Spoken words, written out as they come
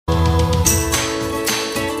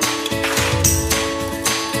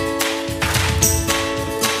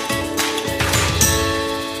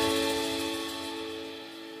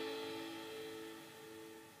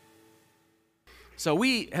So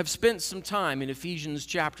we have spent some time in Ephesians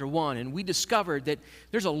chapter 1, and we discovered that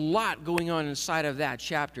there's a lot going on inside of that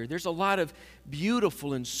chapter. There's a lot of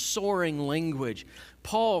beautiful and soaring language.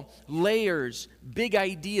 Paul layers big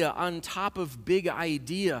idea on top of big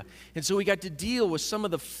idea. And so we got to deal with some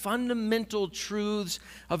of the fundamental truths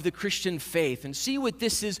of the Christian faith and see what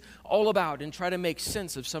this is all about and try to make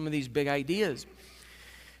sense of some of these big ideas.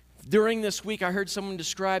 During this week, I heard someone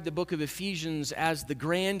describe the book of Ephesians as the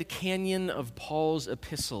Grand Canyon of Paul's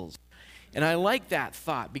epistles. And I like that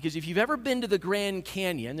thought, because if you've ever been to the Grand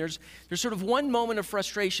Canyon, there's sort of one moment of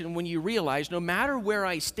frustration when you realize no matter where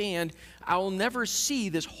I stand, I will never see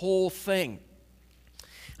this whole thing.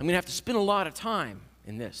 I'm going to have to spend a lot of time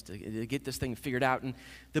in this to get this thing figured out. And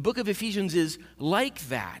the book of Ephesians is like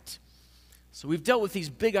that. So we've dealt with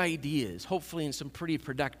these big ideas, hopefully in some pretty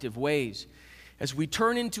productive ways. As we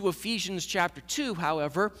turn into Ephesians chapter 2,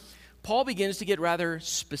 however, Paul begins to get rather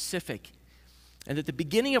specific. And at the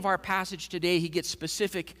beginning of our passage today, he gets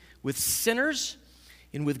specific with sinners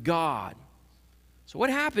and with God. So what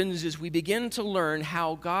happens is we begin to learn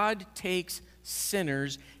how God takes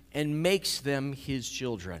sinners and makes them his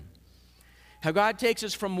children. How God takes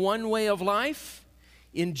us from one way of life,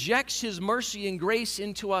 injects his mercy and grace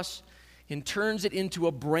into us, and turns it into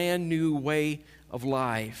a brand new way of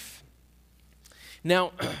life.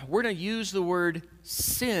 Now, we're going to use the word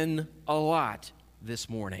sin a lot this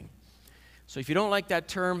morning. So if you don't like that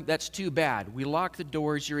term, that's too bad. We lock the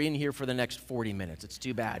doors. You're in here for the next 40 minutes. It's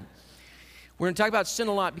too bad. We're going to talk about sin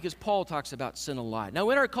a lot because Paul talks about sin a lot. Now,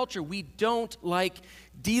 in our culture, we don't like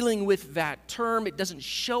dealing with that term. It doesn't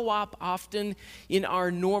show up often in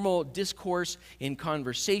our normal discourse, in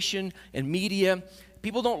conversation and media.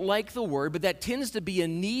 People don't like the word, but that tends to be a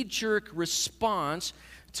knee-jerk response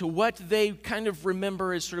to what they kind of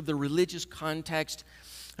remember as sort of the religious context,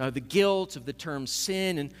 the guilt of the term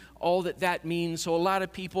sin and all that means. So a lot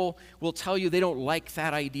of people will tell you they don't like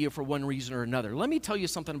that idea for one reason or another. Let me tell you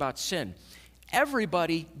something about sin.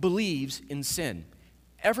 Everybody believes in sin.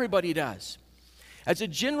 Everybody does. As a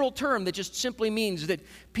general term, that just simply means that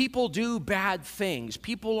people do bad things.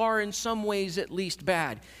 People are in some ways at least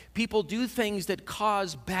bad. People do things that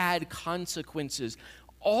cause bad consequences.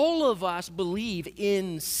 All of us believe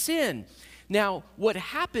in sin. Now, what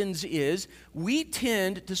happens is we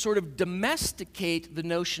tend to sort of domesticate the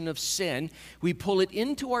notion of sin. We pull it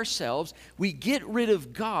into ourselves. We get rid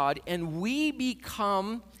of God, and we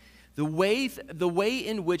become the way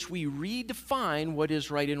in which we redefine what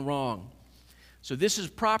is right and wrong. So this is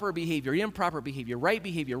proper behavior, improper behavior, right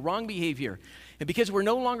behavior, wrong behavior. And because we're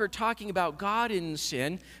no longer talking about God in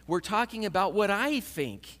sin, we're talking about what I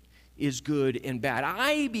think is good and bad.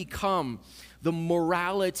 I become the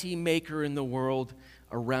morality maker in the world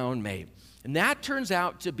around me. And that turns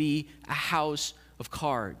out to be a house of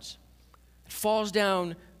cards. It falls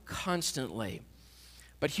down constantly.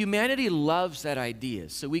 But humanity loves that idea,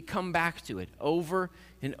 so we come back to it over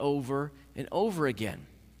and over and over again.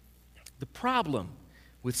 The problem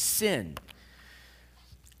with sin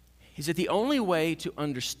is that the only way to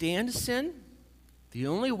understand sin, the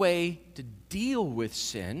only way to deal with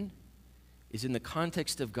sin, is in the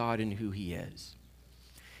context of God and who he is.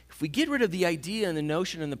 If we get rid of the idea and the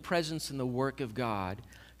notion and the presence and the work of God,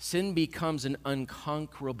 sin becomes an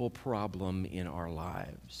unconquerable problem in our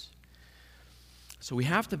lives. So we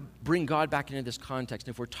have to bring God back into this context.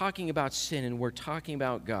 And if we're talking about sin and we're talking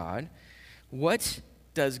about God, what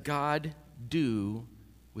does God do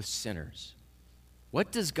with sinners?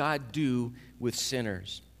 What does God do with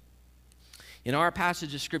sinners? In our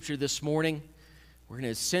passage of Scripture this morning, we're going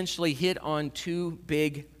to essentially hit on two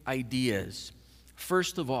big ideas.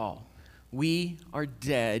 First of all, we are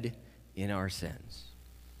dead in our sins.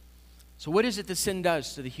 So what is it that sin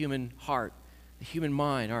does to the human heart, the human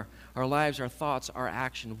mind, our lives, our thoughts, our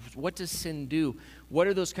actions? What does sin do? What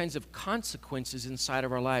are those kinds of consequences inside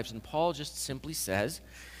of our lives? And Paul just simply says,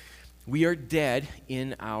 we are dead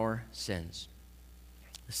in our sins.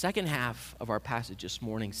 The second half of our passage this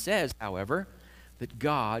morning says, however, that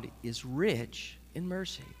God is rich in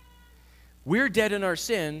mercy. We're dead in our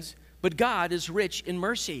sins, but God is rich in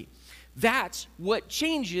mercy. That's what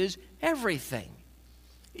changes everything,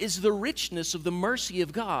 is the richness of the mercy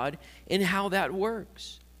of God and how that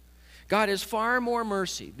works. God has far more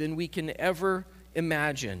mercy than we can ever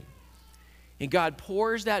imagine. And God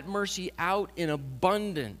pours that mercy out in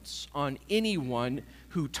abundance on anyone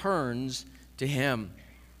who turns to him.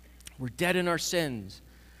 We're dead in our sins,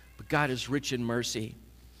 but God is rich in mercy.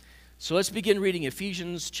 So let's begin reading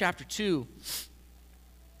Ephesians chapter 2,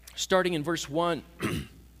 starting in verse 1. I'm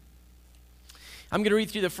going to read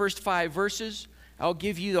through the first 5 verses. I'll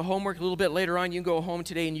give you the homework a little bit later on. You can go home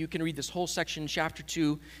today and you can read this whole section, chapter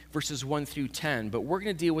 2, verses 1 through 10. But we're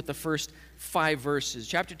going to deal with the first 5 verses.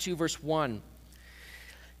 Chapter 2, verse 1.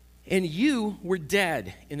 And you were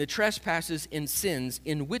dead in the trespasses and sins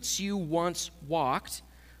in which you once walked,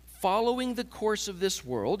 following the course of this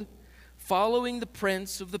world, following the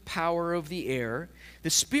prince of the power of the air,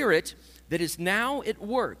 the spirit that is now at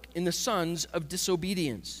work in the sons of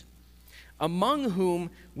disobedience, among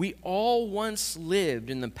whom we all once lived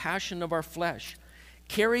in the passion of our flesh,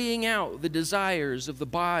 carrying out the desires of the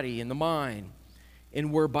body and the mind,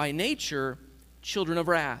 and were by nature children of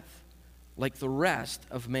wrath, like the rest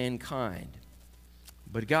of mankind.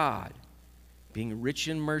 But God, being rich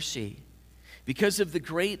in mercy, because of the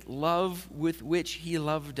great love with which he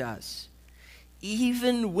loved us,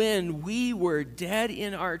 even when we were dead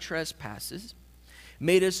in our trespasses,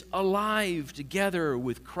 made us alive together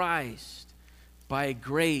with Christ. By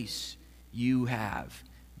grace you have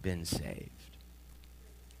been saved.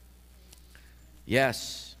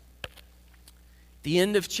 Yes. The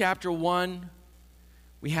end of chapter 1,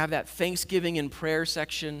 we have that thanksgiving and prayer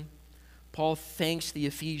section. Paul thanks the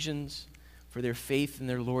Ephesians for their faith in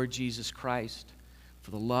their Lord Jesus Christ,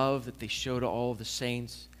 for the love that they show to all of the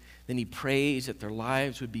saints. Then he prays that their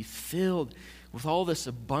lives would be filled with all this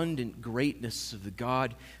abundant greatness of the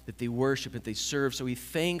God that they worship, that they serve. So he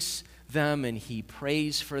thanks them and he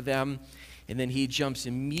prays for them. And then he jumps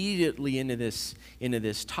immediately into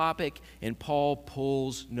this topic, and Paul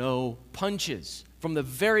pulls no punches from the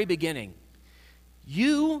very beginning.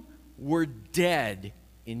 You were dead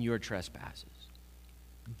in your trespasses,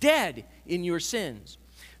 dead in your sins.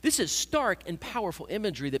 This is stark and powerful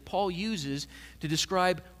imagery that Paul uses to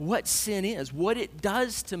describe what sin is, what it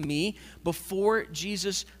does to me before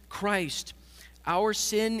Jesus Christ. Our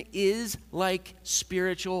sin is like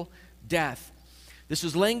spiritual death. This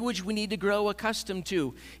is language we need to grow accustomed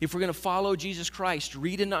to if we're going to follow Jesus Christ,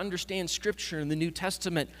 read and understand Scripture in the New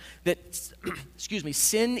Testament, that,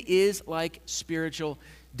 sin is like spiritual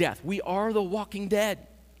death. We are the walking dead.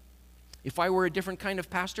 If I were a different kind of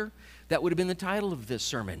pastor, that would have been the title of this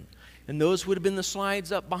sermon. And those would have been the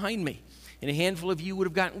slides up behind me. And a handful of you would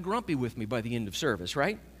have gotten grumpy with me by the end of service,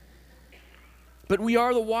 right? But we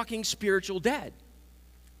are the walking spiritual dead.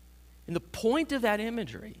 And the point of that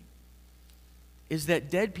imagery is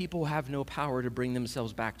that dead people have no power to bring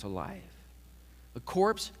themselves back to life. A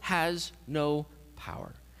corpse has no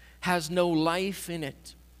power, has no life in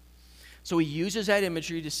it. So he uses that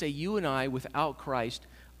imagery to say you and I, without Christ,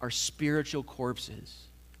 are spiritual corpses.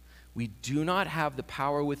 We do not have the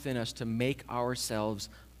power within us to make ourselves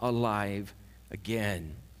alive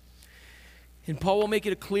again. And Paul will make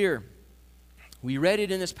it clear. We read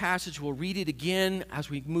it in this passage. We'll read it again as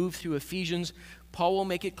we move through Ephesians. Paul will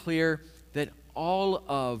make it clear that all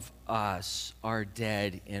of us are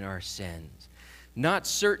dead in our sins. Not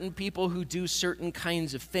certain people who do certain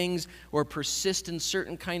kinds of things or persist in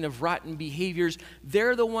certain kind of rotten behaviors.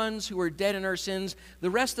 They're the ones who are dead in our sins. The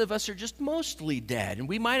rest of us are just mostly dead, and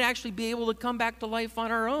we might actually be able to come back to life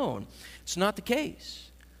on our own. It's not the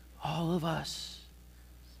case. All of us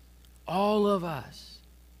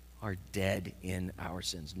are dead in our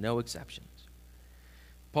sins. No exceptions.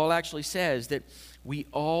 Paul actually says that we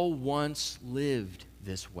all once lived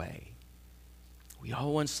this way. We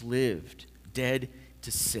all once lived dead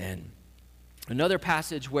to sin. Another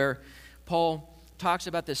passage where Paul talks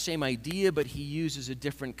about the same idea, but he uses a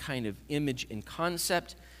different kind of image and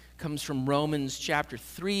concept, comes from Romans chapter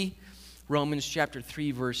 3. Romans chapter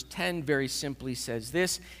 3, verse 10 very simply says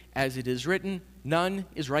this: as it is written, none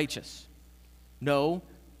is righteous. No,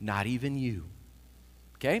 not even you.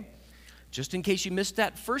 Okay? Just in case you missed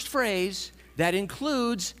that first phrase, that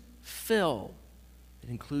includes Phil. It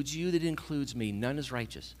includes you, that includes me. None is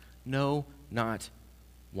righteous. No, not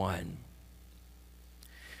one.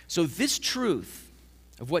 So this truth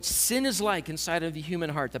of what sin is like inside of the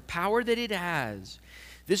human heart, the power that it has,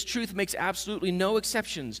 this truth makes absolutely no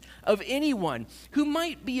exceptions of anyone who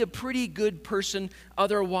might be a pretty good person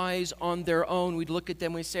otherwise on their own. We'd look at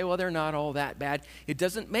them and we'd say, well, they're not all that bad. It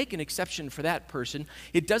doesn't make an exception for that person.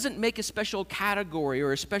 It doesn't make a special category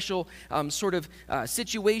or a special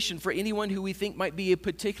situation for anyone who we think might be a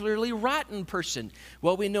particularly rotten person.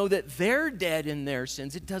 Well, we know that they're dead in their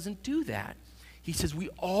sins. It doesn't do that. He says we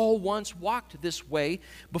all once walked this way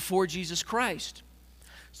before Jesus Christ.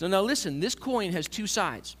 So now listen, this coin has two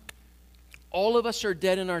sides. All of us are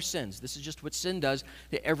dead in our sins. This is just what sin does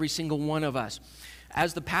to every single one of us.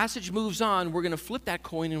 As the passage moves on, we're going to flip that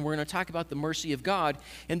coin and we're going to talk about the mercy of God.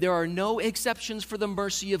 And there are no exceptions for the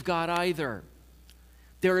mercy of God either.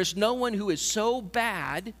 There is no one who is so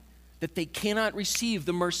bad that they cannot receive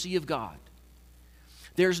the mercy of God.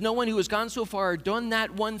 There's no one who has gone so far, done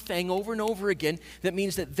that one thing over and over again, that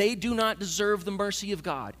means that they do not deserve the mercy of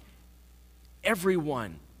God.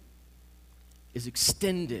 Everyone is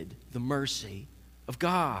extended the mercy of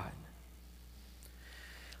God.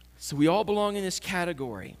 So we all belong in this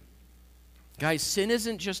category. Guys, sin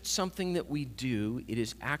isn't just something that we do, it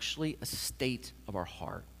is actually a state of our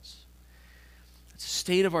hearts. It's a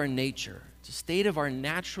state of our nature. It's a state of our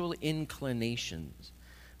natural inclinations.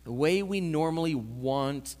 The way we normally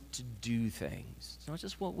want to do things. It's not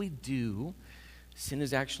just what we do. Sin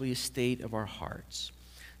is actually a state of our hearts.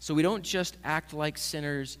 So we don't just act like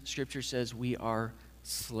sinners. Scripture says we are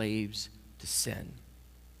slaves to sin.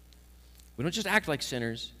 We don't just act like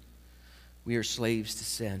sinners. We are slaves to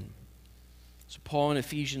sin. So Paul in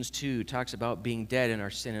Ephesians 2 talks about being dead in our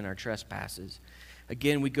sin and our trespasses.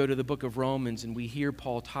 Again, we go to the book of Romans and we hear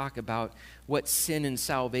Paul talk about what sin and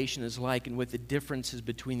salvation is like and what the differences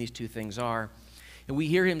between these two things are. And we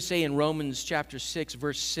hear him say in Romans chapter 6,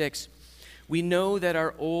 verse 6, we know that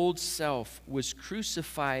our old self was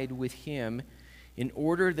crucified with him in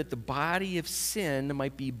order that the body of sin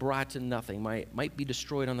might be brought to nothing, might be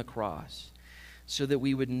destroyed on the cross, so that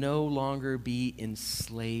we would no longer be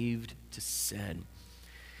enslaved to sin.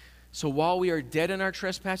 So while we are dead in our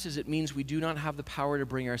trespasses, it means we do not have the power to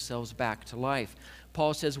bring ourselves back to life.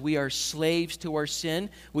 Paul says we are slaves to our sin,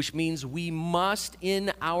 which means we must,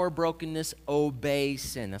 in our brokenness, obey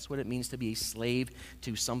sin. That's what it means to be a slave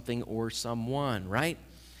to something or someone, right?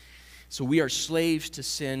 So we are slaves to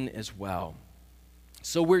sin as well.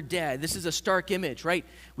 So we're dead. This is a stark image, right?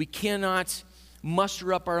 We cannot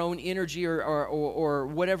muster up our own energy or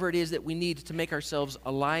whatever it is that we need to make ourselves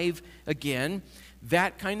alive again.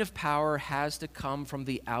 That kind of power has to come from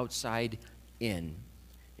the outside in.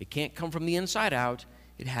 It can't come from the inside out.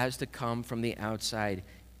 It has to come from the outside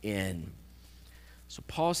in. So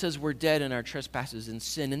Paul says we're dead in our trespasses and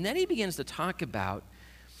sin. And then he begins to talk about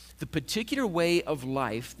the particular way of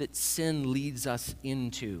life that sin leads us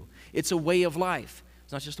into. It's a way of life.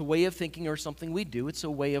 It's not just a way of thinking or something we do. It's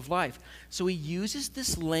a way of life. So he uses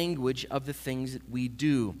this language of the things that we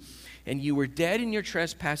do. And you were dead in your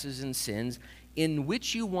trespasses and sins, in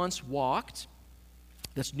which you once walked.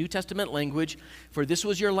 That's New Testament language, for this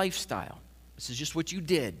was your lifestyle. This is just what you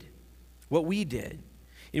did, what we did.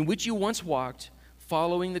 In which you once walked,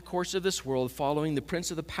 following the course of this world, following the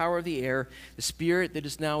prince of the power of the air, the spirit that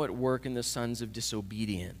is now at work in the sons of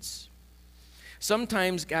disobedience.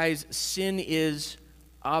 Sometimes, guys, sin is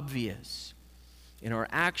obvious in our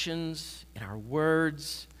actions, in our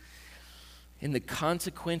words, in the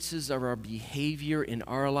consequences of our behavior in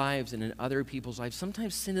our lives and in other people's lives.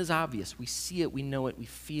 Sometimes sin is obvious. We see it, we know it, we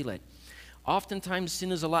feel it. Oftentimes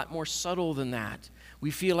sin is a lot more subtle than that. We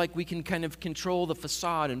feel like we can kind of control the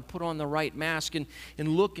facade and put on the right mask and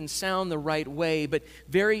look and sound the right way, but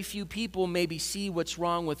very few people maybe see what's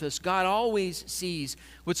wrong with us. God always sees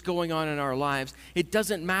what's going on in our lives. It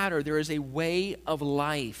doesn't matter. There is a way of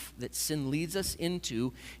life that sin leads us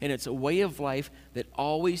into, and it's a way of life that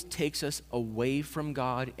always takes us away from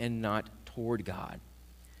God and not toward God.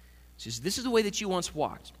 It says, this is the way that you once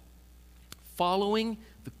walked, following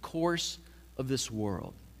the course of this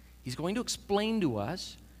world. He's going to explain to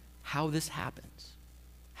us how this happens,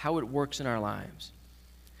 how it works in our lives.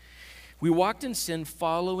 We walked in sin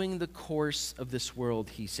following the course of this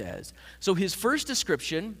world, he says. So his first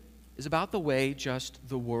description is about the way just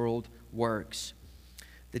the world works.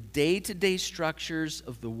 The day-to-day structures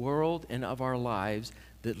of the world and of our lives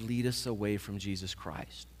that lead us away from Jesus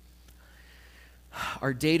Christ.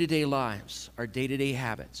 Our day-to-day lives, our day-to-day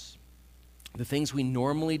habits, the things we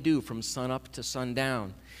normally do from sunup to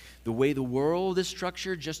sundown, the way the world is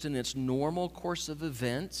structured just in its normal course of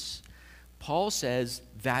events, Paul says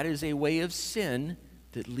that is a way of sin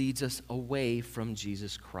that leads us away from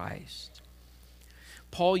Jesus Christ.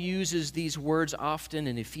 Paul uses these words often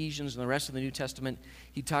in Ephesians and the rest of the New Testament.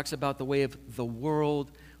 He talks about the way of the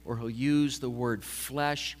world, or he'll use the word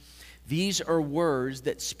flesh. These are words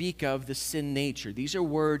that speak of the sin nature. These are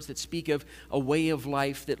words that speak of a way of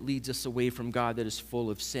life that leads us away from God that is full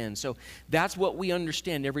of sin. So that's what we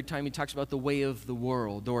understand every time he talks about the way of the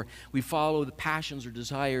world, or we follow the passions or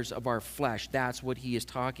desires of our flesh. That's what he is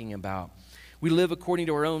talking about. We live according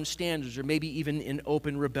to our own standards, or maybe even in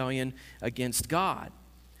open rebellion against God.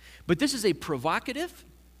 But this is a provocative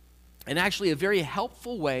and actually a very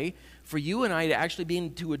helpful way for you and I to actually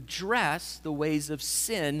begin to address the ways of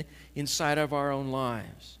sin inside of our own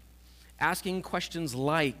lives. Asking questions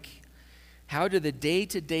like, how do the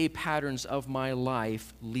day-to-day patterns of my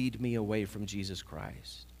life lead me away from Jesus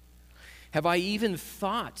Christ? Have I even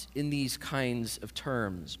thought in these kinds of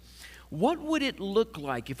terms? What would it look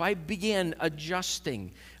like if I began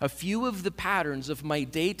adjusting a few of the patterns of my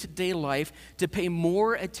day-to-day life to pay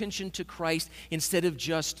more attention to Christ instead of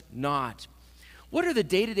just not? What are the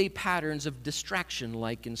day-to-day patterns of distraction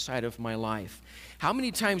like inside of my life? How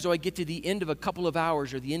many times do I get to the end of a couple of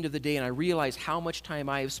hours or the end of the day and I realize how much time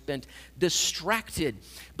I have spent distracted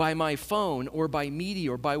by my phone or by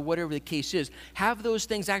media or by whatever the case is? Have those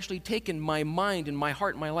things actually taken my mind and my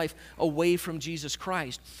heart and my life away from Jesus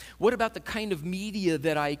Christ? What about the kind of media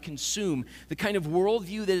that I consume, the kind of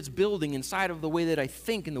worldview that it's building inside of the way that I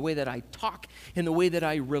think and the way that I talk and the way that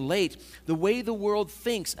I relate? The way the world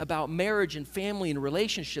thinks about marriage and family and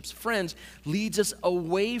relationships, friends, leads us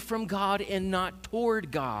away from God and not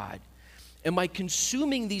toward God. Am I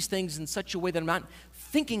consuming these things in such a way that I'm not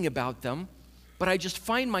thinking about them, but I just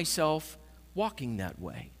find myself walking that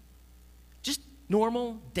way? Just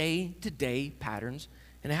normal day-to-day patterns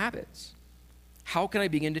and habits. How can I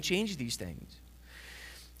begin to change these things?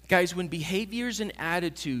 Guys, when behaviors and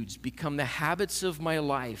attitudes become the habits of my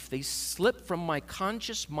life, they slip from my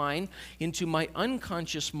conscious mind into my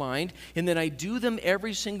unconscious mind, and then I do them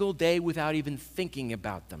every single day without even thinking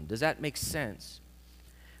about them. Does that make sense?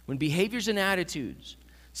 When behaviors and attitudes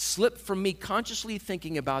slip from me consciously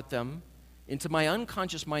thinking about them into my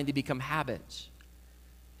unconscious mind, they become habits.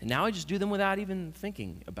 And now I just do them without even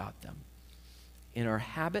thinking about them. And our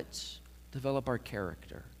habits develop our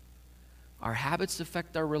character. Our habits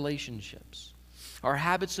affect our relationships. Our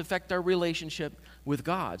habits affect our relationship with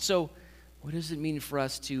God. So what does it mean for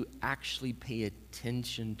us to actually pay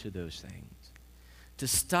attention to those things? To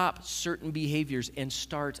stop certain behaviors and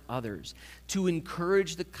start others. To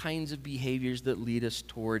encourage the kinds of behaviors that lead us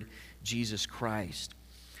toward Jesus Christ.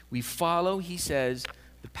 We follow, he says,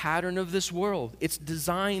 the pattern of this world. It's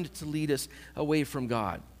designed to lead us away from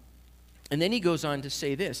God. And then he goes on to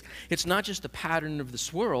say this. It's not just the pattern of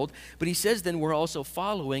this world, but he says then we're also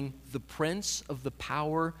following the prince of the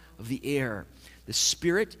power of the air, the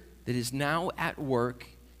spirit that is now at work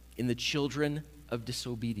in the children of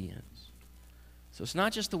disobedience. So it's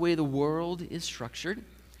not just the way the world is structured.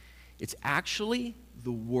 It's actually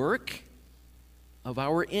the work of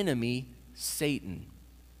our enemy, Satan.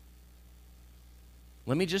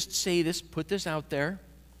 Let me just say this, put this out there,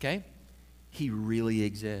 okay? He really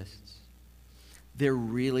exists. There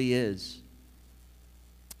really is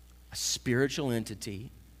a spiritual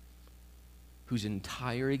entity whose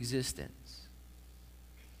entire existence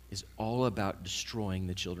is all about destroying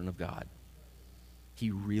the children of God.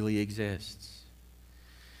 He really exists.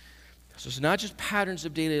 So it's not just patterns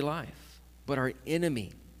of daily life, but our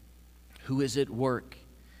enemy who is at work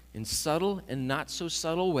in subtle and not so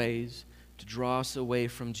subtle ways to draw us away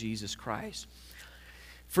from Jesus Christ.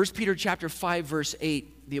 1 Peter chapter 5, verse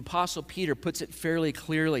 8, the Apostle Peter puts it fairly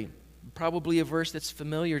clearly, probably a verse that's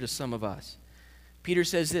familiar to some of us. Peter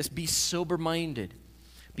says this, be sober-minded,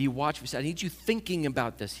 be watchful. I need you thinking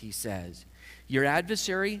about this, he says. Your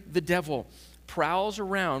adversary, the devil, prowls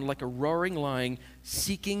around like a roaring lion,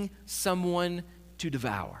 seeking someone to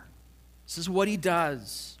devour. This is what he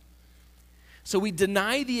does. So we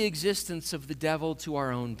deny the existence of the devil to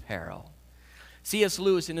our own peril. C.S.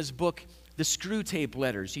 Lewis, in his book, The Screwtape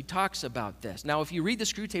Letters, he talks about this. Now, if you read the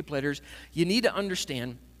Screwtape Letters, you need to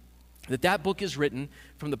understand that that book is written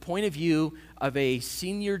from the point of view of a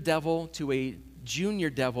senior devil to a junior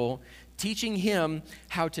devil, teaching him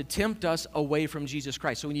how to tempt us away from Jesus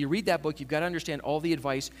Christ. So when you read that book, you've got to understand all the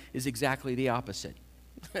advice is exactly the opposite.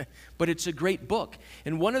 But it's a great book.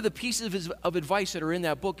 And one of the pieces of advice that are in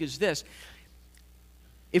that book is this.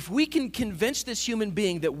 If we can convince this human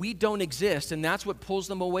being that we don't exist and that's what pulls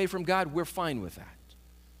them away from God, we're fine with that.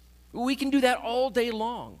 We can do that all day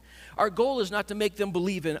long. Our goal is not to make them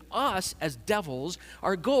believe in us as devils.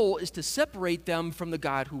 Our goal is to separate them from the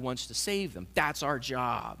God who wants to save them. That's our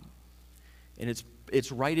job. And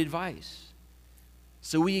it's right advice.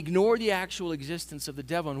 So we ignore the actual existence of the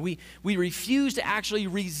devil, and we refuse to actually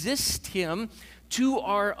resist him to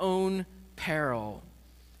our own peril.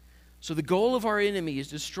 So the goal of our enemy is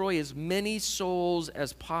to destroy as many souls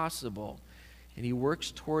as possible, and he works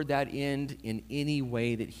toward that end in any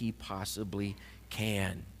way that he possibly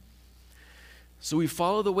can. So we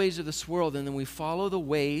follow the ways of this world, and then we follow the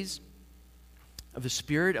ways of the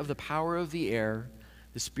spirit of the power of the air,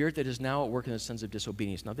 the spirit that is now at work in the sons of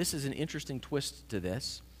disobedience. Now, this is an interesting twist to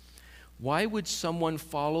this. Why would someone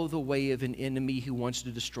follow the way of an enemy who wants to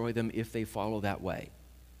destroy them if they follow that way?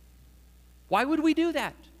 Why would we do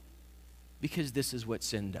that? Because this is what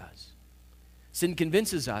sin does. Sin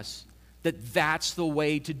convinces us that that's the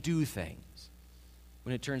way to do things,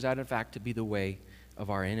 when it turns out, in fact, to be the way of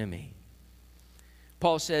our enemy.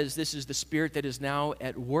 Paul says this is the spirit that is now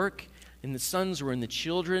at work. and the sons were in the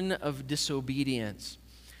children of disobedience.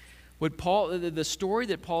 The story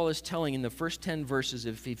that Paul is telling in the first 10 verses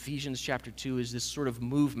of Ephesians chapter 2 is this sort of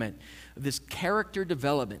movement, this character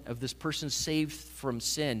development of this person saved from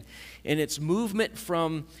sin. And it's movement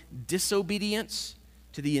from disobedience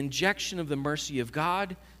to the injection of the mercy of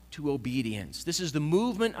God to obedience. This is the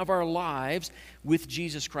movement of our lives with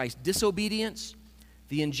Jesus Christ. Disobedience,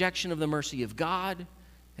 the injection of the mercy of God,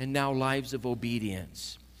 and now lives of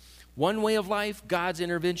obedience. One way of life, God's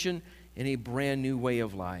intervention, and a brand new way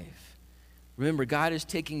of life. Remember, God is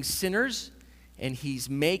taking sinners and He's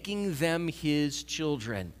making them His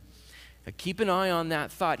children. Now, keep an eye on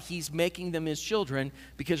that thought. He's making them His children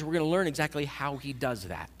because we're going to learn exactly how He does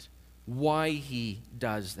that, why He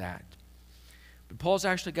does that. But Paul's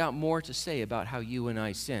actually got more to say about how you and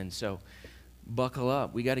I sin, so buckle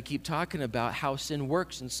up. We got to keep talking about how sin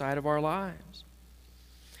works inside of our lives.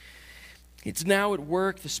 It's now at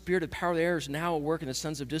work. The spirit of power of the air is now at work in the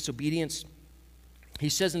sons of disobedience. He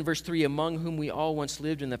says in verse 3, among whom we all once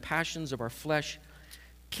lived in the passions of our flesh,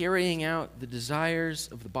 carrying out the desires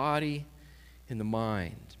of the body and the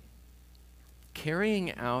mind.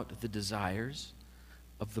 Carrying out the desires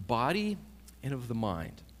of the body and of the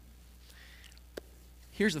mind.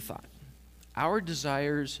 Here's the thought. Our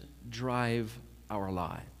desires drive our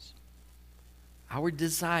lives. Our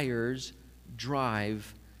desires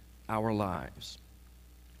drive our lives.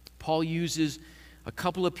 Paul uses a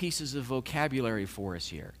couple of pieces of vocabulary for us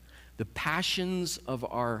here. The passions of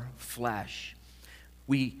our flesh.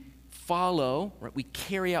 We follow, right, we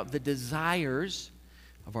carry out the desires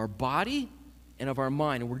of our body and of our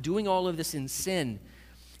mind. And we're doing all of this in sin.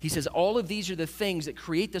 He says all of these are the things that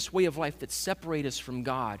create this way of life that separate us from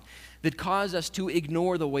God, that cause us to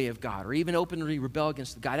ignore the way of God or even openly rebel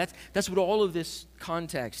against God. That's what all of this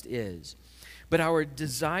context is. But our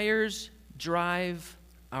desires drive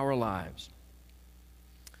our lives.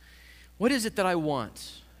 What is it that I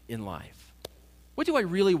want in life? What do I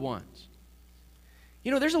really want?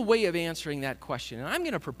 You know, there's a way of answering that question, and I'm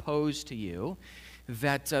going to propose to you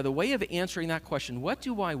that the way of answering that question, what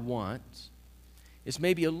do I want, is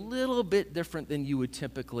maybe a little bit different than you would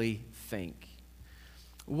typically think.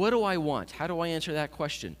 What do I want? How do I answer that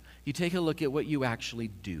question? You take a look at what you actually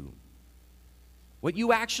do. What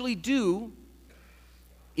you actually do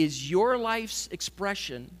is your life's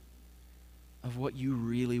expression of what you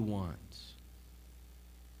really want.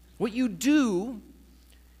 What you do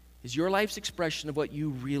is your life's expression of what you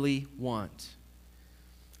really want.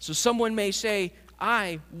 So someone may say,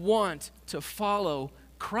 I want to follow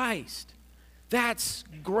Christ. That's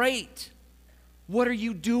great. What are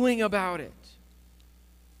you doing about it?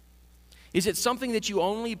 Is it something that you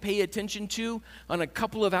only pay attention to on a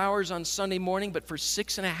couple of hours on Sunday morning, but for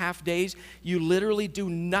 6.5 days you literally do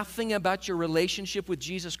nothing about your relationship with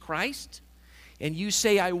Jesus Christ? And you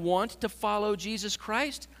say, I want to follow Jesus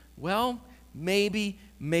Christ? Well, maybe,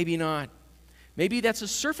 maybe not. Maybe that's a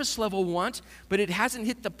surface level want, but it hasn't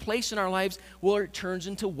hit the place in our lives where it turns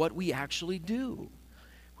into what we actually do.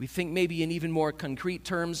 We think maybe in even more concrete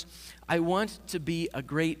terms, I want to be a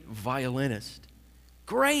great violinist.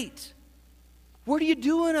 Great! What are you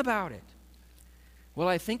doing about it? Well,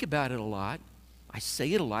 I think about it a lot. I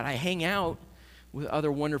say it a lot. I hang out with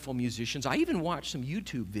other wonderful musicians. I even watch some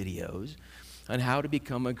YouTube videos on how to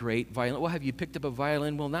become a great violin. Well, have you picked up a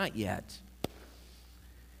violin? Well, not yet.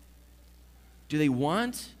 Do they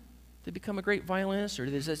want to become a great violinist, or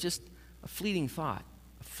is that just a fleeting thought,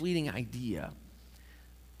 a fleeting idea?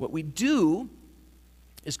 What we do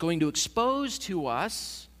is going to expose to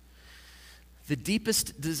us the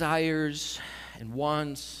deepest desires and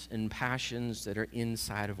wants and passions that are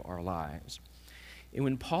inside of our lives. And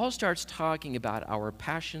when Paul starts talking about our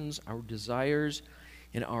passions, our desires,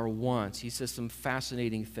 and our wants, he says some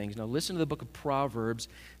fascinating things. Now listen to the book of Proverbs,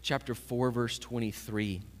 chapter 4, verse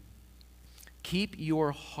 23. Keep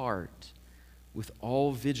your heart with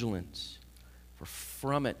all vigilance, for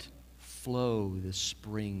from it flow the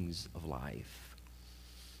springs of life.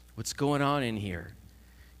 What's going on in here?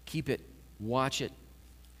 Keep it, watch it,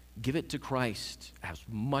 give it to Christ as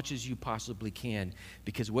much as you possibly can,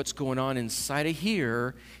 because what's going on inside of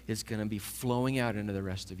here is going to be flowing out into the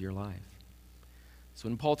rest of your life. So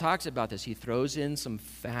when Paul talks about this, he throws in some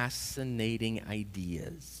fascinating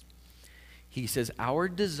ideas. He says our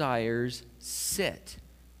desires sit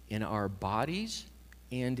in our bodies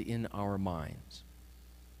and in our minds.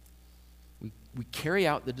 We carry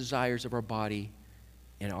out the desires of our body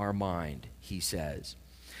and our mind, he says.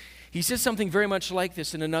 He says something very much like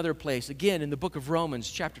this in another place. Again, in the book of Romans,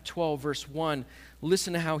 chapter 12, verse 1.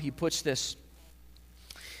 Listen to how he puts this.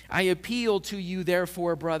 I appeal to you,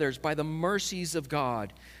 therefore, brothers, by the mercies of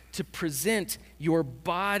God, to present your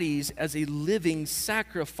bodies as a living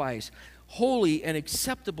sacrifice, holy and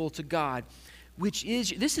acceptable to God, which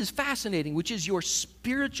is, this is fascinating, which is your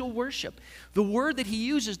spiritual worship. The word that he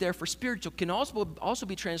uses there for spiritual can also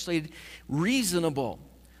be translated reasonable.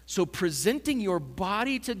 So presenting your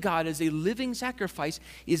body to God as a living sacrifice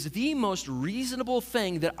is the most reasonable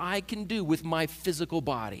thing that I can do with my physical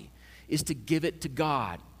body, is to give it to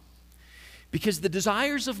God. Because the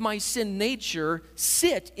desires of my sin nature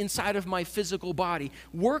sit inside of my physical body,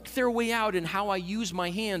 work their way out in how I use my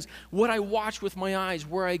hands, what I watch with my eyes,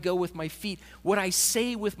 where I go with my feet, what I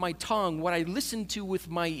say with my tongue, what I listen to with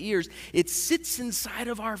my ears. It sits inside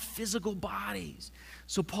of our physical bodies.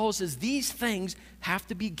 So Paul says these things have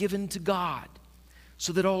to be given to God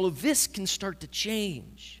so that all of this can start to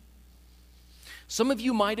change. Some of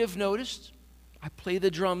you might have noticed I play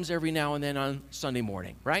the drums every now and then on Sunday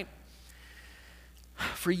morning, right?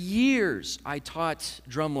 For years, I taught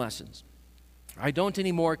drum lessons. I don't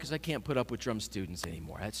anymore because I can't put up with drum students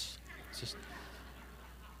anymore. It's just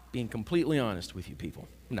being completely honest with you people.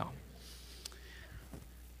 No.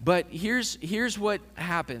 But here's what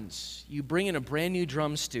happens. You bring in a brand new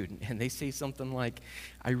drum student, and they say something like,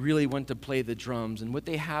 I really want to play the drums. And what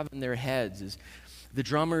they have in their heads is the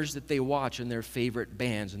drummers that they watch in their favorite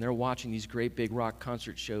bands, and they're watching these great big rock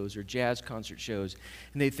concert shows or jazz concert shows,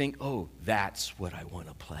 and they think, oh, that's what I want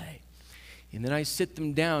to play. And then I sit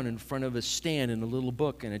them down in front of a stand and a little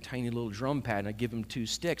book and a tiny little drum pad, and I give them 2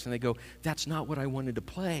 sticks, and they go, that's not what I wanted to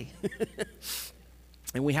play.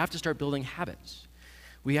 And we have to start building habits.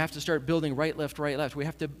 We have to start building right, left, right, left. We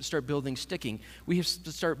have to start building sticking. We have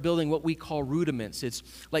to start building what we call rudiments. It's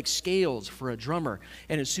like scales for a drummer.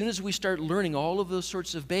 And as soon as we start learning all of those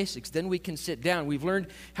sorts of basics, then we can sit down. We've learned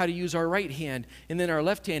how to use our right hand and then our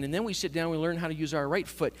left hand. And then we sit down and we learn how to use our right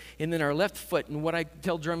foot and then our left foot. And what I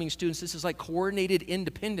tell drumming students, this is like coordinated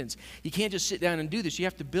independence. You can't just sit down and do this. You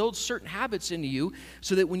have to build certain habits into you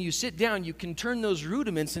so that when you sit down, you can turn those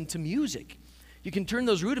rudiments into music. You can turn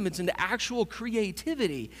those rudiments into actual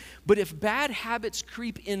creativity. But if bad habits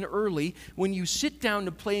creep in early, when you sit down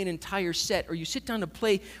to play an entire set or you sit down to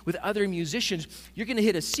play with other musicians, you're going to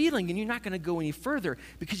hit a ceiling and you're not going to go any further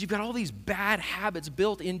because you've got all these bad habits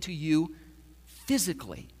built into you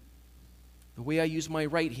physically. The way I use my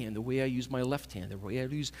right hand, the way I use my left hand, the way I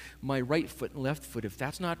use my right foot and left foot. If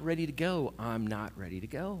that's not ready to go, I'm not ready to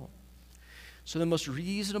go. So the most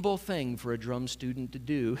reasonable thing for a drum student to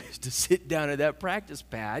do is to sit down at that practice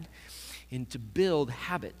pad and to build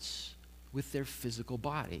habits with their physical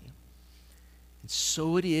body. And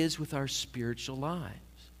so it is with our spiritual lives.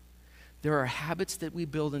 There are habits that we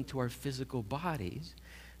build into our physical bodies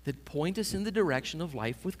that point us in the direction of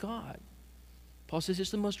life with God. Paul says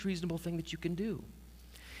it's the most reasonable thing that you can do.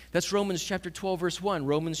 That's Romans chapter 12, verse 1.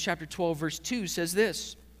 Romans chapter 12, verse 2 says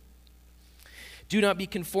this. Do not be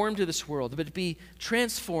conformed to this world, but be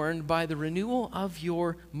transformed by the renewal of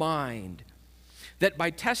your mind, that by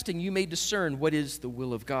testing you may discern what is the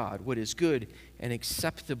will of God, what is good and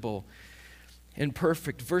acceptable and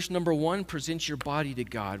perfect. Verse number 1, present your body to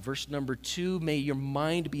God. Verse number 2, may your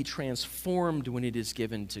mind be transformed when it is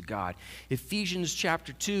given to God. Ephesians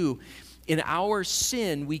chapter 2, in our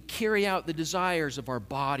sin, we carry out the desires of our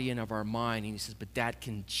body and of our mind. And he says, but that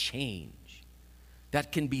can change.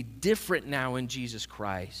 That can be different now in Jesus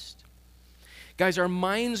Christ. Guys, our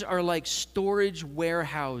minds are like storage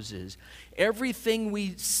warehouses. Everything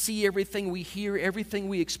we see, everything we hear, everything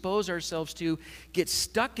we expose ourselves to gets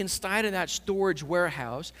stuck inside of that storage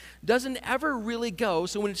warehouse, doesn't ever really go.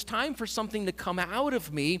 So when it's time for something to come out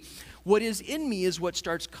of me, what is in me is what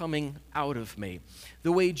starts coming out of me.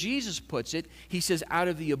 The way Jesus puts it, he says, out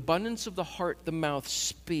of the abundance of the heart, the mouth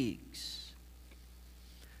speaks.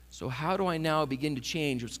 So how do I now begin to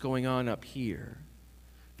change what's going on up here?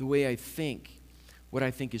 The way I think, what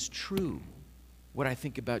I think is true, what I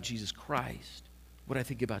think about Jesus Christ, what I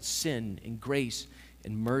think about sin and grace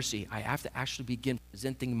and mercy. I have to actually begin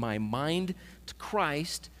presenting my mind to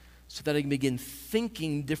Christ so that I can begin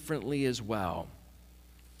thinking differently as well.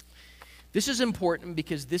 This is important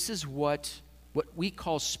because this is what we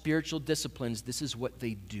call spiritual disciplines. This is what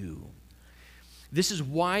they do. This is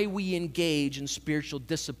why we engage in spiritual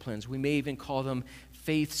disciplines. We may even call them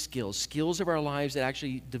faith skills, skills of our lives that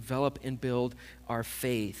actually develop and build our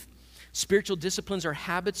faith. Spiritual disciplines are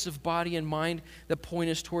habits of body and mind that point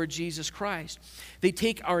us toward Jesus Christ. They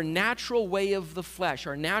take our natural way of the flesh,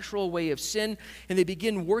 our natural way of sin, and they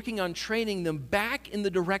begin working on training them back in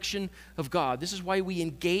the direction of God. This is why we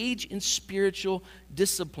engage in spiritual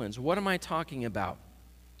disciplines. What am I talking about?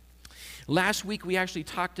 Last week, we actually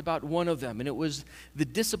talked about one of them, and it was the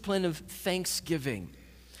discipline of thanksgiving,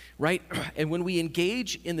 right? And when we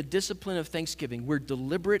engage in the discipline of thanksgiving, we're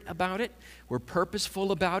deliberate about it, we're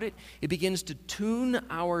purposeful about it. It begins to tune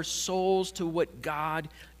our souls to what God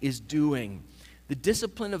is doing. The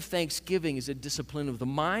discipline of thanksgiving is a discipline of the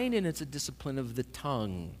mind, and it's a discipline of the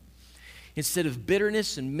tongue. Instead of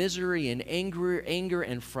bitterness and misery and anger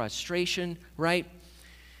and frustration, right?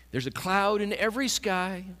 There's a cloud in every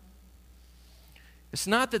sky. It's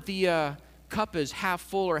not that the cup is half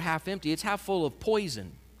full or half empty. It's half full of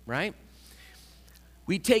poison, right?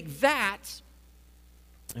 We take that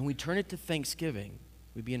and we turn it to thanksgiving.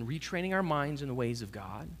 We begin retraining our minds in the ways of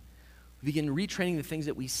God. We begin retraining the things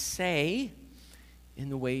that we say in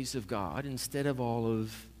the ways of God instead of all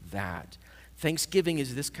of that. Thanksgiving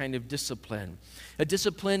is this kind of discipline, a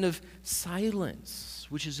discipline of silence,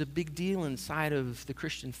 which is a big deal inside of the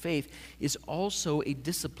Christian faith, is also a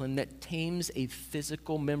discipline that tames a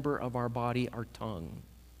physical member of our body, our tongue.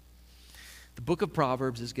 The book of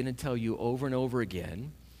Proverbs is going to tell you over and over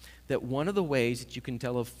again that one of the ways that you can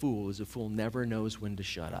tell a fool is a fool never knows when to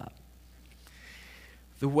shut up.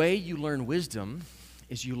 The way you learn wisdom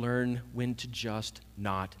is you learn when to just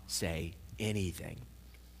not say anything.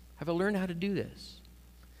 Have I learned how to do this?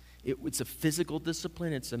 It's a physical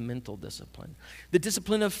discipline. It's a mental discipline. The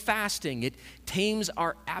discipline of fasting, it tames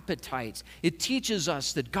our appetites. It teaches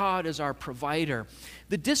us that God is our provider.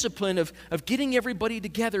 The discipline of getting everybody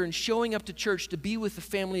together and showing up to church to be with the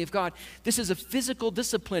family of God. This is a physical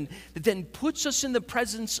discipline that then puts us in the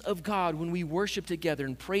presence of God when we worship together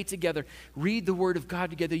and pray together, read the Word of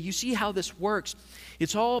God together. You see how this works.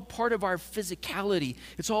 It's all part of our physicality.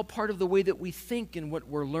 It's all part of the way that we think and what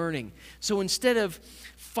we're learning. So instead of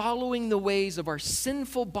following the ways of our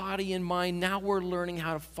sinful body and mind, now we're learning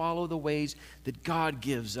how to follow the ways that God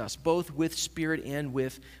gives us, both with spirit and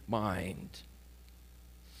with mind.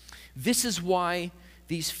 This is why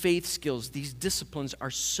these faith skills, these disciplines are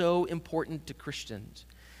so important to Christians.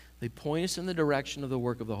 They point us in the direction of the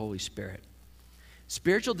work of the Holy Spirit.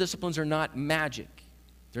 Spiritual disciplines are not magic.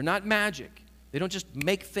 They're not magic. They don't just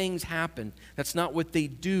make things happen. That's not what they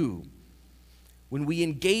do. When we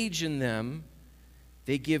engage in them,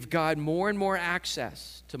 they give God more and more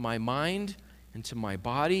access to my mind and to my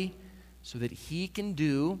body so that He can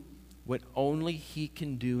do what only He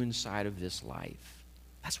can do inside of this life.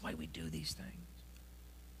 That's why we do these things.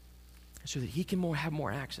 So that He can have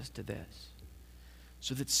more access to this.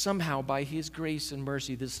 So that somehow by His grace and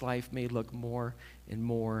mercy, this life may look more and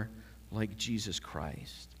more like Jesus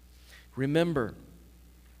Christ. Remember,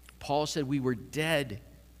 Paul said we were dead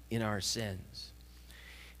in our sins.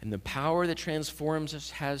 And the power that transforms us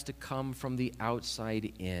has to come from the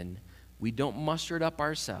outside in. We don't muster it up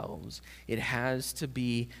ourselves. It has to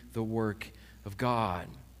be the work of God.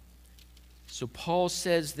 So Paul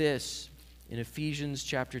says this in Ephesians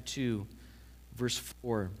chapter 2, verse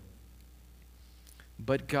 4.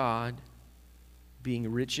 But God,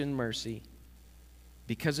 being rich in mercy,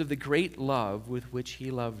 because of the great love with which He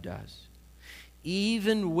loved us,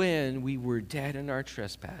 even when we were dead in our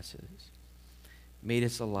trespasses, made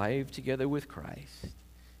us alive together with Christ.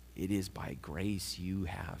 It is by grace you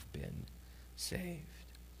have been saved.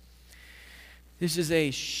 This is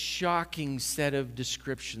a shocking set of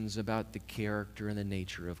descriptions about the character and the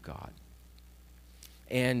nature of God.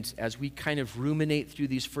 And as we kind of ruminate through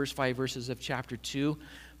these first 5 verses of chapter 2,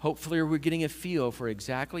 hopefully we're getting a feel for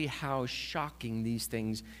exactly how shocking these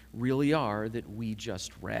things really are that we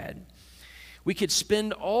just read. We could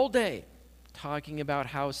spend all day talking about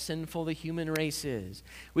how sinful the human race is.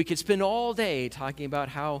 We could spend all day talking about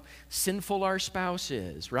how sinful our spouse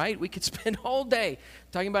is, right? We could spend all day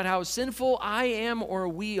talking about how sinful I am or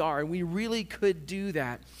we are, and we really could do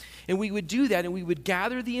that. And we would do that, and we would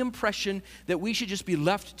gather the impression that we should just be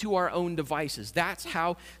left to our own devices. That's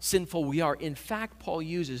how sinful we are. In fact, Paul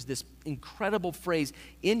uses this incredible phrase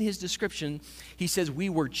in his description. He says, we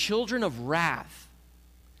were children of wrath.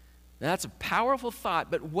 Now, that's a powerful thought,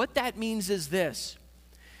 but what that means is this.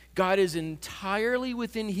 God is entirely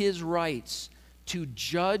within His rights to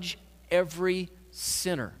judge every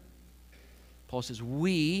sinner. Paul says,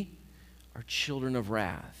 we are children of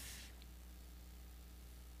wrath.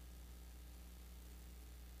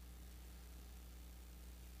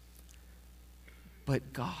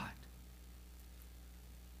 But God,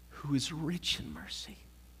 who is rich in mercy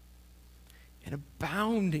and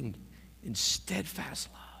abounding in steadfast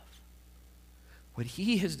love, what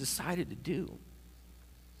He has decided to do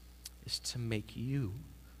is to make you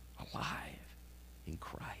alive in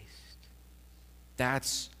Christ.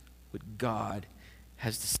 That's what God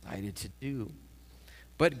has decided to do.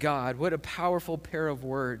 But God, what a powerful pair of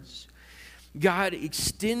words. God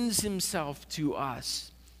extends himself to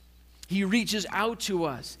us. He reaches out to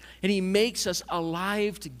us, and he makes us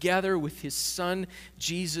alive together with his Son,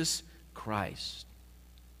 Jesus Christ.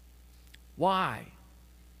 Why?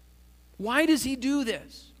 Why does he do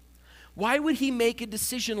this? Why would he make a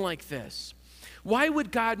decision like this? Why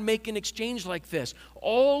would God make an exchange like this?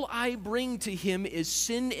 All I bring to him is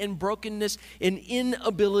sin and brokenness and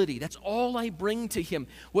inability. That's all I bring to him.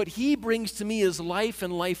 What he brings to me is life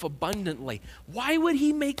and life abundantly. Why would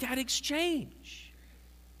he make that exchange?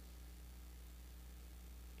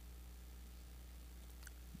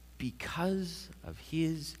 Because of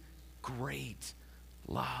his great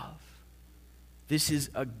love. This is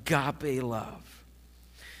agape love.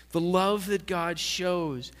 The love that God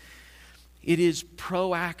shows, it is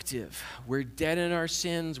proactive. We're dead in our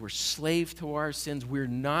sins. We're slaves to our sins. We're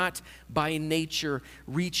not by nature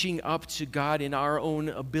reaching up to God in our own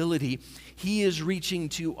ability. He is reaching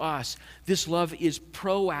to us. This love is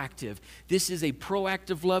proactive. This is a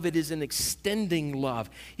proactive love. It is an extending love.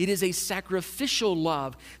 It is a sacrificial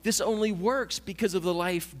love. This only works because of the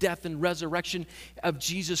life, death, and resurrection of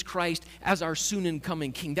Jesus Christ as our soon and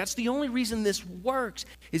coming King. That's the only reason this works,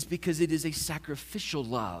 is because it is a sacrificial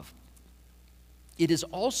love. It is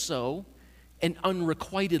also an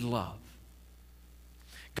unrequited love.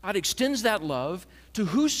 God extends that love to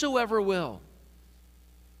whosoever will.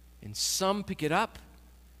 And some pick it up,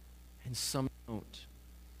 and some don't.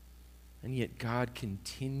 And yet God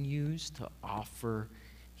continues to offer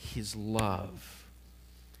his love.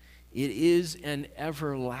 It is an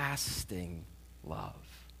everlasting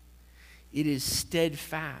love. It is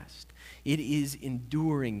steadfast. It is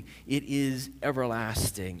enduring. It is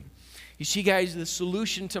everlasting. You see, guys, the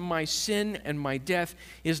solution to my sin and my death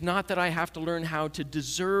is not that I have to learn how to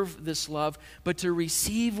deserve this love, but to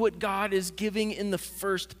receive what God is giving in the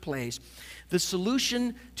first place. The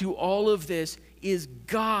solution to all of this is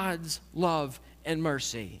God's love and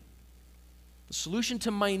mercy. The solution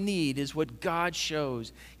to my need is what God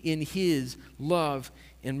shows in his love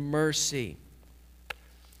and mercy.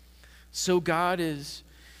 So God is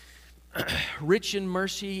rich in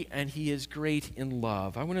mercy, and he is great in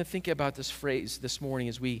love. I want to think about this phrase this morning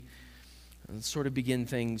as we sort of bring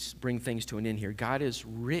things to an end here. God is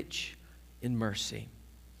rich in mercy.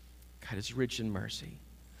 God is rich in mercy.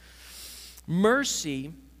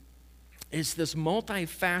 Mercy is this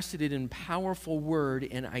multifaceted and powerful word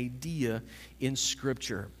and idea in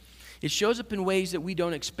Scripture. It shows up in ways that we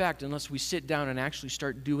don't expect unless we sit down and actually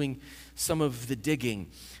start doing some of the digging.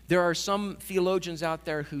 There are some theologians out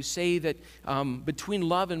there who say that between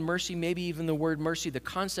love and mercy, maybe even the word mercy, the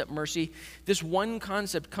concept mercy, this one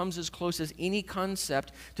concept comes as close as any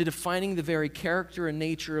concept to defining the very character and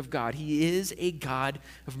nature of God. He is a God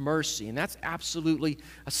of mercy, and that's absolutely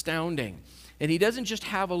astounding. And he doesn't just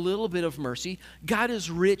have a little bit of mercy. God is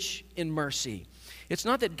rich in mercy. It's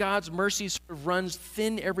not that God's mercy sort of runs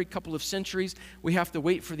thin every couple of centuries. We have to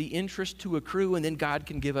wait for the interest to accrue, and then God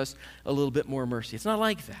can give us a little bit more mercy. It's not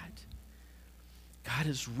like that. God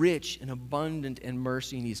is rich and abundant in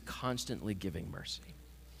mercy, and he's constantly giving mercy.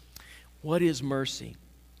 What is mercy?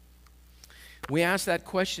 We ask that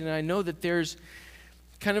question, and I know that there's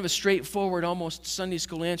kind of a straightforward, almost Sunday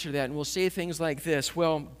school answer to that, and we'll say things like this.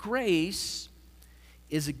 Well, grace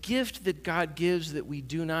is a gift that God gives that we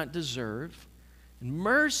do not deserve.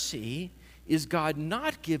 Mercy is God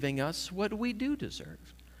not giving us what we do deserve.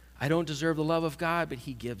 I don't deserve the love of God, but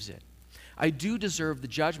he gives it. I do deserve the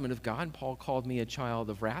judgment of God. Paul called me a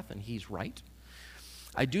child of wrath, and he's right.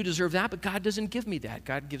 I do deserve that, but God doesn't give me that.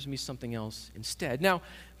 God gives me something else instead. Now,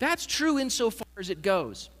 that's true insofar as it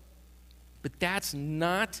goes, but that's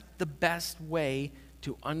not the best way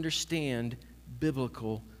to understand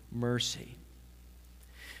biblical mercy.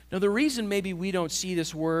 Now, the reason maybe we don't see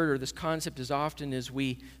this word or this concept as often as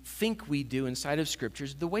we think we do inside of Scripture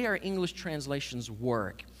is the way our English translations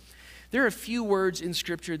work. There are a few words in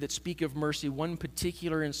Scripture that speak of mercy, one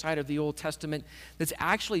particular inside of the Old Testament that's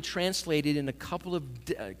actually translated in a couple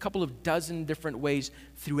of dozen different ways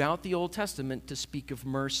throughout the Old Testament to speak of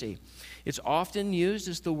mercy. It's often used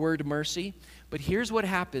as the word mercy, but here's what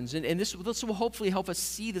happens, and this will hopefully help us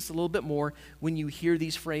see this a little bit more when you hear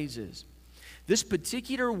these phrases. This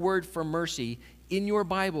particular word for mercy in your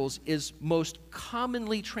Bibles is most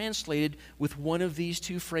commonly translated with one of these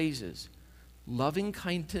two phrases: loving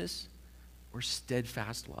kindness or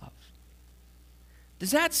steadfast love.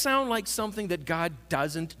 Does that sound like something that God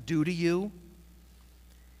doesn't do to you?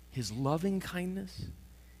 His loving kindness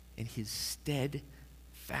and his steadfast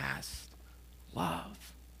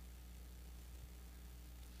love.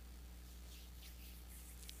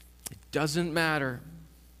 It doesn't matter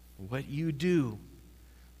what you do.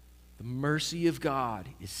 The mercy of God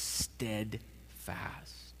is steadfast.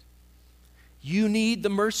 You need the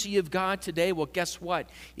mercy of God today? Well, guess what?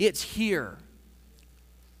 It's here.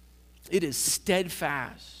 It is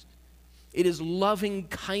steadfast. It is loving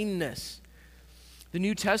kindness. The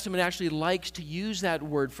New Testament actually likes to use that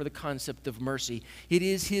word for the concept of mercy. It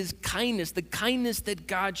is His kindness, the kindness that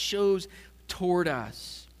God shows toward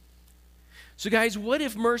us. So guys, what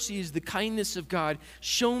if mercy is the kindness of God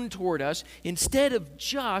shown toward us instead of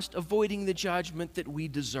just avoiding the judgment that we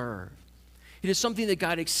deserve? It is something that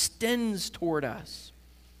God extends toward us.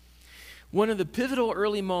 One of the pivotal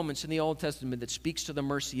early moments in the Old Testament that speaks to the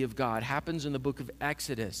mercy of God happens in the book of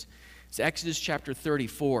Exodus. It's Exodus chapter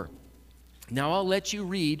 34. Now I'll let you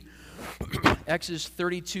read Exodus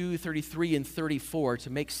 32, 33, and 34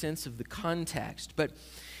 to make sense of the context. But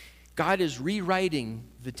God is rewriting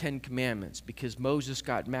the Ten Commandments because Moses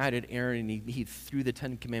got mad at Aaron and he threw the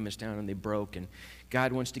Ten Commandments down and they broke. And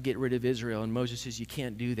God wants to get rid of Israel. And Moses says, you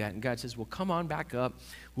can't do that. And God says, well, come on back up.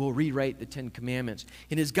 We'll rewrite the Ten Commandments.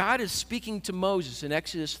 And as God is speaking to Moses in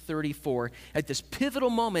Exodus 34, at this pivotal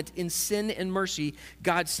moment in sin and mercy,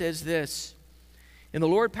 God says this. And the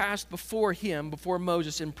Lord passed before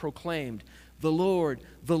Moses, and proclaimed, the Lord,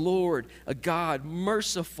 a God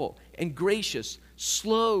merciful and gracious,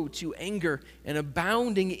 slow to anger, and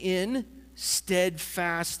abounding in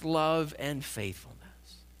steadfast love and faithfulness.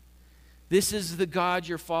 This is the God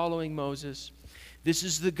you're following, Moses. This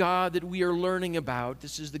is the God that we are learning about.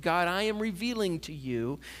 This is the God I am revealing to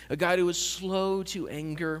you, a God who is slow to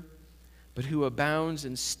anger, but who abounds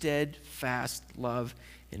in steadfast love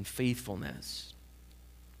and faithfulness.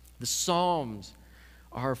 The Psalms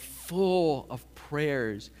are full of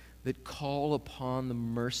prayers that call upon the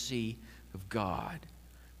mercy of God.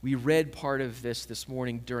 We read part of this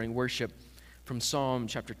morning during worship from Psalm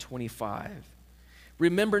chapter 25.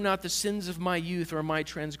 Remember not the sins of my youth or my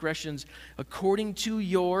transgressions. According to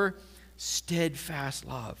your steadfast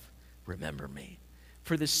love, remember me.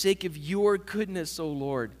 For the sake of your goodness, O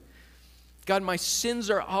Lord. God, my sins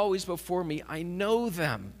are always before me. I know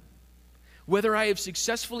them. Whether I have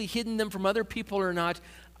successfully hidden them from other people or not,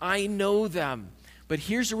 I know them. But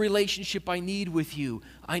here's a relationship I need with you.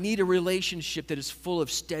 I need a relationship that is full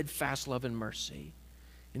of steadfast love and mercy.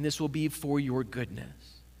 And this will be for your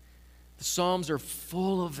goodness. The Psalms are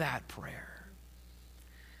full of that prayer.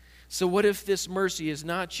 So what if this mercy is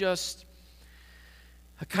not just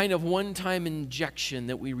a kind of one-time injection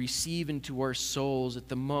that we receive into our souls at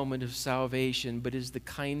the moment of salvation, but is the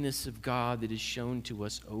kindness of God that is shown to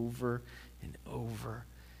us over and over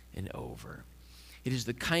and over? It is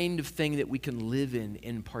the kind of thing that we can live in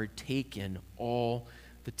and partake in all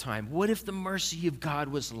the time. What if the mercy of God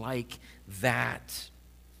was like that?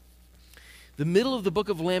 The middle of the book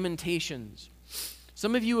of Lamentations.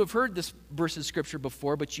 Some of you have heard this verse of Scripture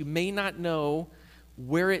before, but you may not know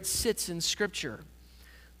where it sits in Scripture.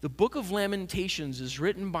 The book of Lamentations is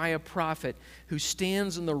written by a prophet who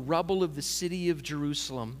stands in the rubble of the city of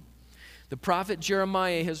Jerusalem. The prophet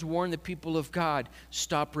Jeremiah has warned the people of God,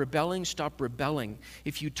 stop rebelling, stop rebelling.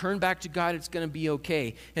 If you turn back to God, it's going to be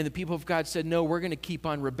okay. And the people of God said, no, we're going to keep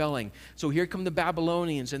on rebelling. So here come the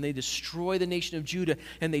Babylonians, and they destroy the nation of Judah,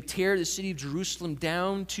 and they tear the city of Jerusalem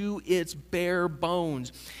down to its bare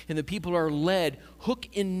bones. And the people are led, hook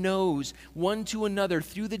and nose, one to another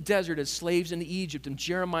through the desert as slaves in Egypt. And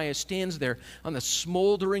Jeremiah stands there on the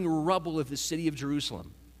smoldering rubble of the city of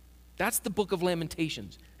Jerusalem. That's the book of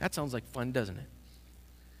Lamentations. That sounds like fun, doesn't it?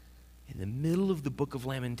 In the middle of the book of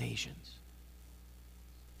Lamentations,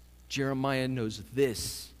 Jeremiah knows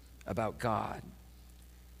this about God.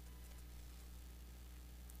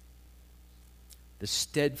 The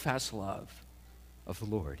steadfast love of the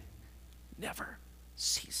Lord never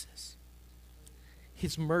ceases.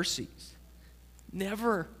 His mercies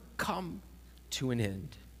never come to an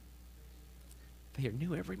end. They are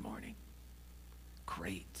new every morning.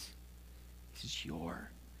 Great is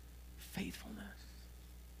your faithfulness.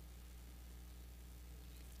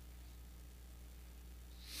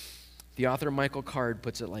 The author Michael Card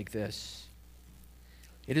puts it like this: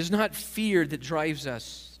 it is not fear that drives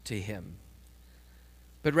us to him,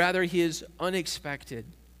 but rather his unexpected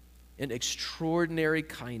and extraordinary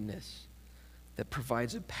kindness that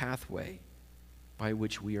provides a pathway by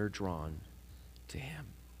which we are drawn to him.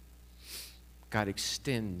 God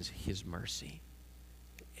extends his mercy.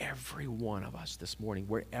 Every one of us this morning,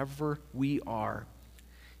 wherever we are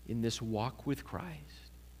in this walk with Christ,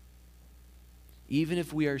 even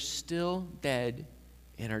if we are still dead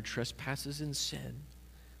in our trespasses and sin,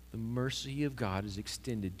 the mercy of God is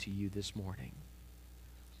extended to you this morning.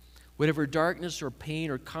 Whatever darkness or pain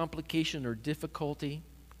or complication or difficulty,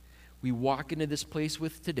 we walk into this place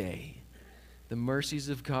with today, the mercies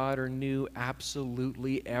of God are new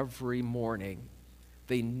absolutely every morning.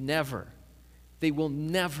 They will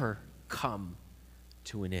never come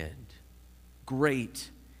to an end. Great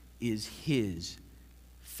is his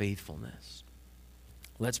faithfulness.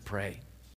 Let's pray.